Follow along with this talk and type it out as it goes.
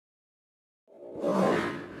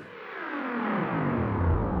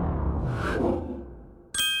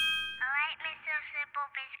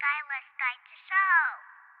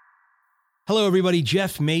Hello, everybody.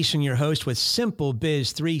 Jeff Mason, your host with Simple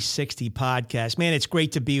Biz 360 Podcast. Man, it's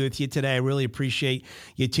great to be with you today. I really appreciate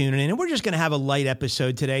you tuning in. And we're just going to have a light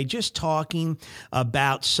episode today, just talking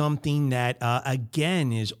about something that,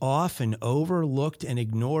 again, is often overlooked and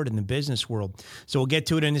ignored in the business world. So we'll get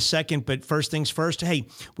to it in a second. But first things first, hey,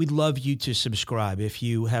 we'd love you to subscribe. If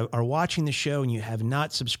you are watching the show and you have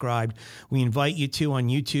not subscribed, we invite you to on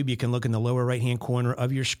YouTube. You can look in the lower right-hand corner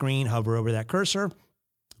of your screen, hover over that cursor.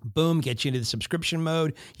 Boom, get you into the subscription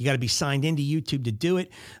mode. You got to be signed into YouTube to do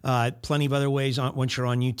it. Plenty of other ways once you're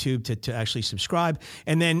on YouTube to actually subscribe.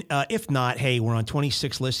 And then if not, hey, we're on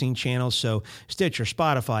 26 listening channels. So Stitcher,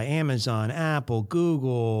 Spotify, Amazon, Apple,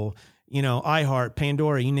 Google, iHeart,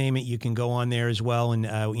 Pandora, you name it, you can go on there as well.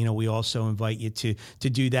 And, we also invite you to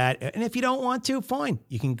do that. And if you don't want to, fine.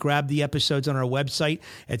 You can grab the episodes on our website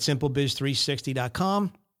at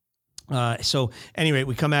simplebiz360.com. So anyway,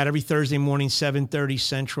 we come out every Thursday morning, 7:30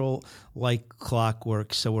 Central, like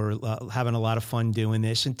clockwork. So we're having a lot of fun doing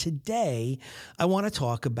this. And today I want to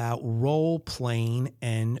talk about role playing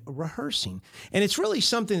and rehearsing. And it's really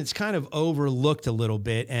something that's kind of overlooked a little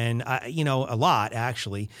bit and, a lot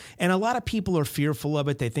actually. And a lot of people are fearful of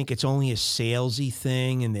it. They think it's only a salesy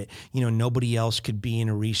thing and that, nobody else could be in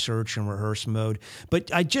a research and rehearse mode.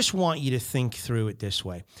 But I just want you to think through it this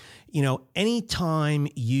way. Anytime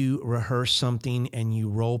you rehearse something and you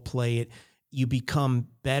role play it, you become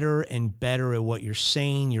better and better at what you're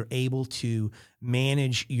saying. You're able to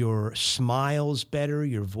manage your smiles better,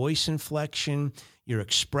 your voice inflection, your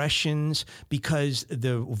expressions, because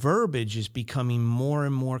the verbiage is becoming more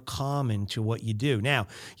and more common to what you do. Now,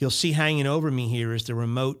 you'll see hanging over me here is the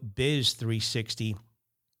Remote Biz 360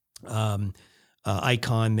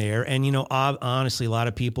 icon there. And, honestly, a lot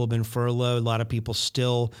of people have been furloughed. A lot of people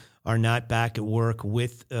still are not back at work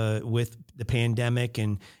with the pandemic.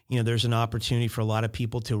 And, there's an opportunity for a lot of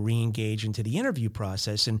people to re-engage into the interview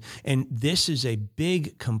process. And this is a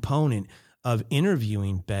big component of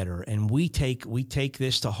interviewing better. And we take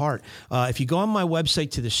this to heart. If you go on my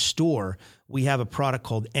website to the store, we have a product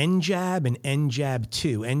called NJAB and NJAB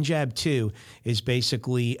 2. NJAB 2 is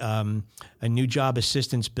basically a new job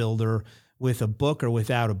assistance builder with a book or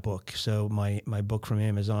without a book. So my book from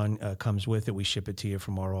Amazon comes with it. We ship it to you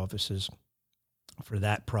from our offices for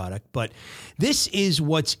that product. But this is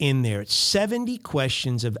what's in there. It's 70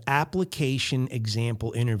 questions of application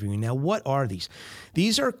example interviewing. Now, what are these?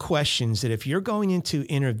 These are questions that if you're going into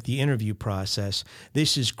the interview process,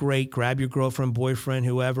 this is great. Grab your girlfriend, boyfriend,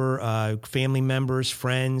 whoever, family members,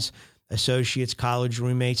 friends, associates, college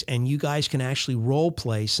roommates, and you guys can actually role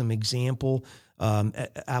play some example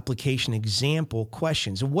application example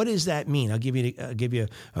questions. And what does that mean? I'll give you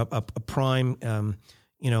a prime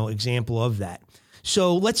example of that.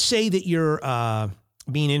 So let's say that you're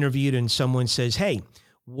being interviewed and someone says, "Hey,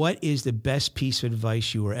 what is the best piece of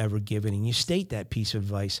advice you were ever given?" And you state that piece of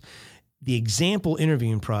advice. The example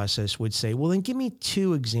interviewing process would say, "Well, then give me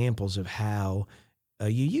 2 examples of how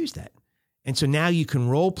you use that." And so now you can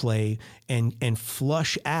role play and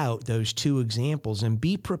flush out those 2 examples and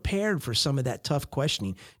be prepared for some of that tough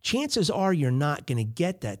questioning. Chances are you're not going to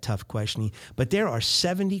get that tough questioning, but there are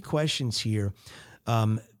 70 questions here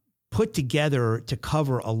put together to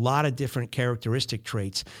cover a lot of different characteristic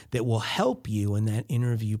traits that will help you in that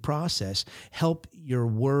interview process, help your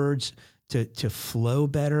words to flow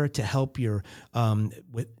better, to help to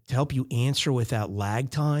help you answer without lag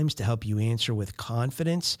times, to help you answer with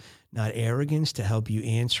confidence, not arrogance, to help you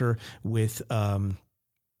answer with,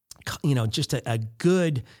 just a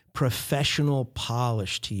good professional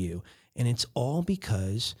polish to you. And it's all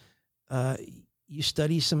because you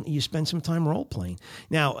spend some time role playing.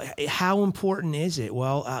 Now, how important is it?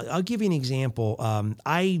 Well, I'll give you an example.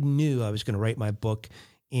 I knew I was going to write my book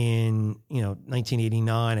in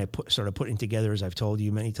 1989. I started putting together, as I've told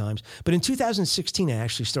you many times. But in 2016, I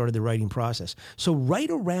actually started the writing process. So right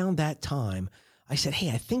around that time, I said, hey,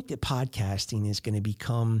 I think that podcasting is going to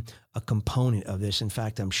become a component of this. In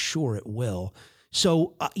fact, I'm sure it will.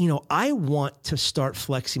 So, I want to start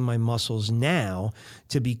flexing my muscles now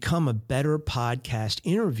to become a better podcast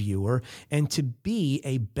interviewer and to be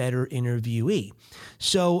a better interviewee.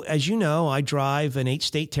 So, as you know, I drive an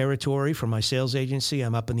 8-state territory for my sales agency.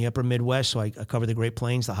 I'm up in the upper Midwest, so I cover the Great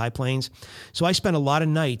Plains, the High Plains. So I spend a lot of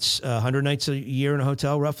nights, 100 nights a year in a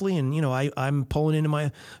hotel roughly. And, I'm pulling into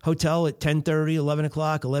my hotel at 10:30, 11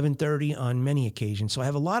 o'clock, 11:30 on many occasions. So I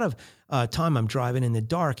have a lot of time I'm driving in the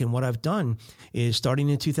dark. And what I've done is starting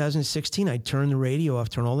in 2016, I turned the radio off,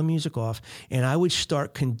 turn all the music off, and I would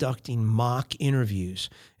start conducting mock interviews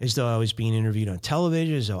as though I was being interviewed on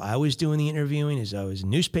television, as though I was doing the interviewing, as though a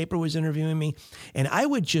newspaper was interviewing me. And I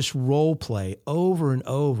would just role play over and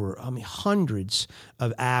over. I mean, hundreds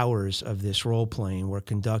of hours of this role playing were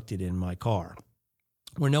conducted in my car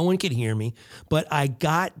where no one could hear me, but I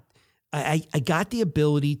got the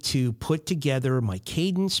ability to put together my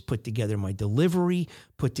cadence, put together my delivery,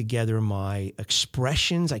 put together my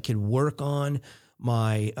expressions. I could work on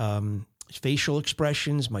my facial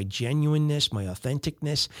expressions, my genuineness, my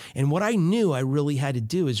authenticness. And what I knew I really had to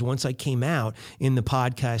do is once I came out in the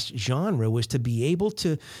podcast genre was to be able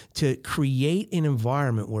to create an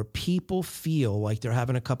environment where people feel like they're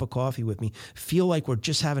having a cup of coffee with me, feel like we're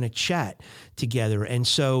just having a chat together. And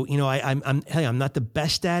so, I'm not the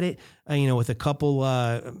best at it. With a couple,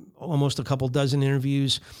 almost a couple dozen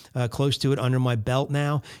interviews close to it under my belt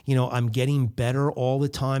now, I'm getting better all the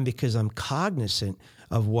time because I'm cognizant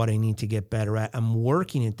of what I need to get better at. I'm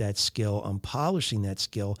working at that skill. I'm polishing that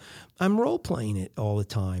skill. I'm role playing it all the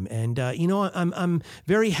time. And, I'm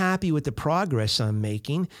very happy with the progress I'm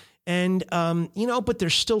making. And, but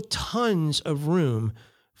there's still tons of room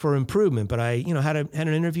for improvement. But I, had an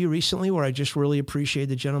interview recently where I just really appreciated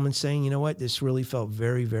the gentleman saying, this really felt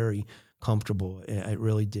very, very comfortable. It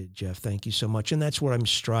really did, Jeff. Thank you so much. And that's what I'm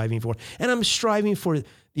striving for. And I'm striving for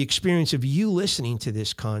the experience of you listening to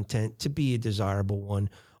this content to be a desirable one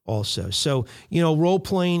also. So, role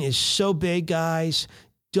playing is so big, guys.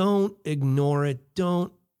 Don't ignore it.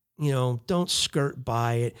 Don't skirt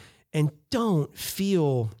by it, and don't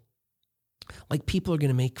feel like people are going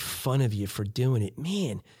to make fun of you for doing it.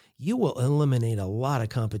 Man, you will eliminate a lot of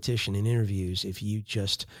competition in interviews if you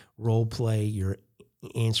just role play your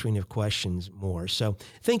answering of questions more. So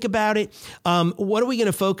think about it. What are we going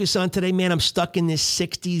to focus on today? Man, I'm stuck in this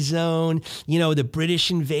 60s zone. The British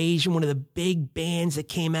Invasion, one of the big bands that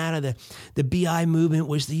came out of the BI movement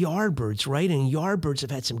was the Yardbirds, right? And Yardbirds have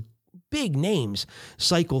had some big names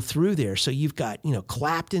cycle through there. So you've got,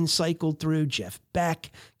 Clapton cycled through, Jeff Beck,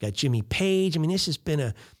 got Jimmy Page. I mean, this has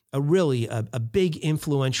been a really big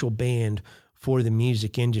influential band for the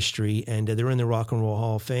music industry, and they're in the Rock and Roll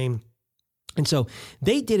Hall of Fame. And so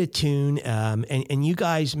they did a tune, and you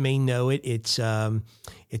guys may know it. It's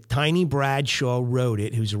Tiny Bradshaw wrote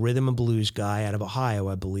it, who's a rhythm and blues guy out of Ohio,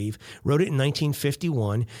 I believe. Wrote it in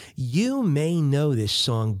 1951. You may know this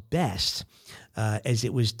song best as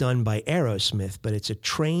it was done by Aerosmith, but it's A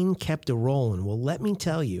Train Kept A-Rollin'. Well, let me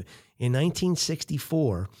tell you, in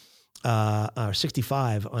 1964, or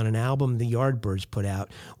 65, on an album the Yardbirds put out,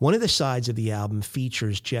 one of the sides of the album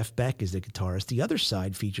features Jeff Beck as the guitarist. The other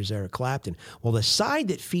side features Eric Clapton. Well, the side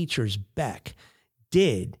that features Beck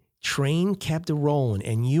did Train Kept A-Rollin',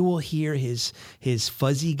 and you will hear his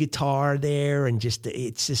fuzzy guitar there, and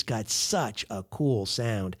it's just got such a cool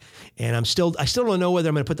sound. And I still don't know whether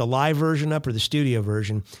I'm going to put the live version up or the studio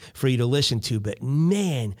version for you to listen to, but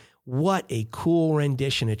man, what a cool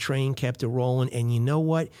rendition of Train Kept A-Rollin'. And you know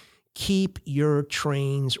what? Keep your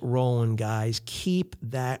trains rolling, guys. Keep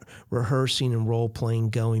that rehearsing and role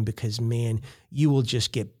playing going, because, man, you will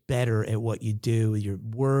just get better at what you do. Your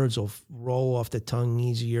words will roll off the tongue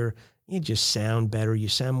easier. You just sound better. You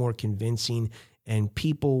sound more convincing, and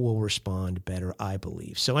people will respond better, I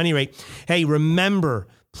believe. So, at any rate, hey, remember,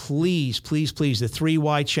 please, please, please, the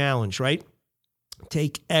 3Y challenge, right?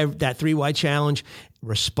 Take that 3Y challenge,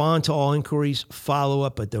 respond to all inquiries, follow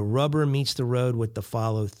up, but the rubber meets the road with the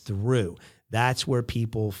follow through. That's where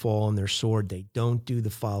people fall on their sword. They don't do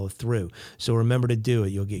the follow through. So remember to do it.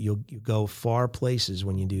 You'll go far places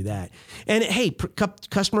when you do that. And hey,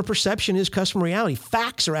 customer perception is customer reality.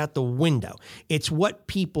 Facts are out the window. It's what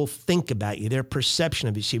people think about you, their perception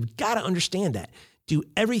of you. So you've got to understand that. Do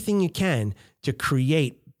everything you can to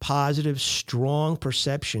create positive, strong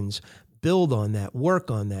perceptions. Build on that,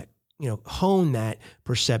 work on that, hone that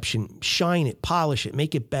perception, shine it, polish it,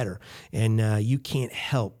 make it better. And you can't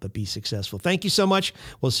help but be successful. Thank you so much.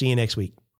 We'll see you next week.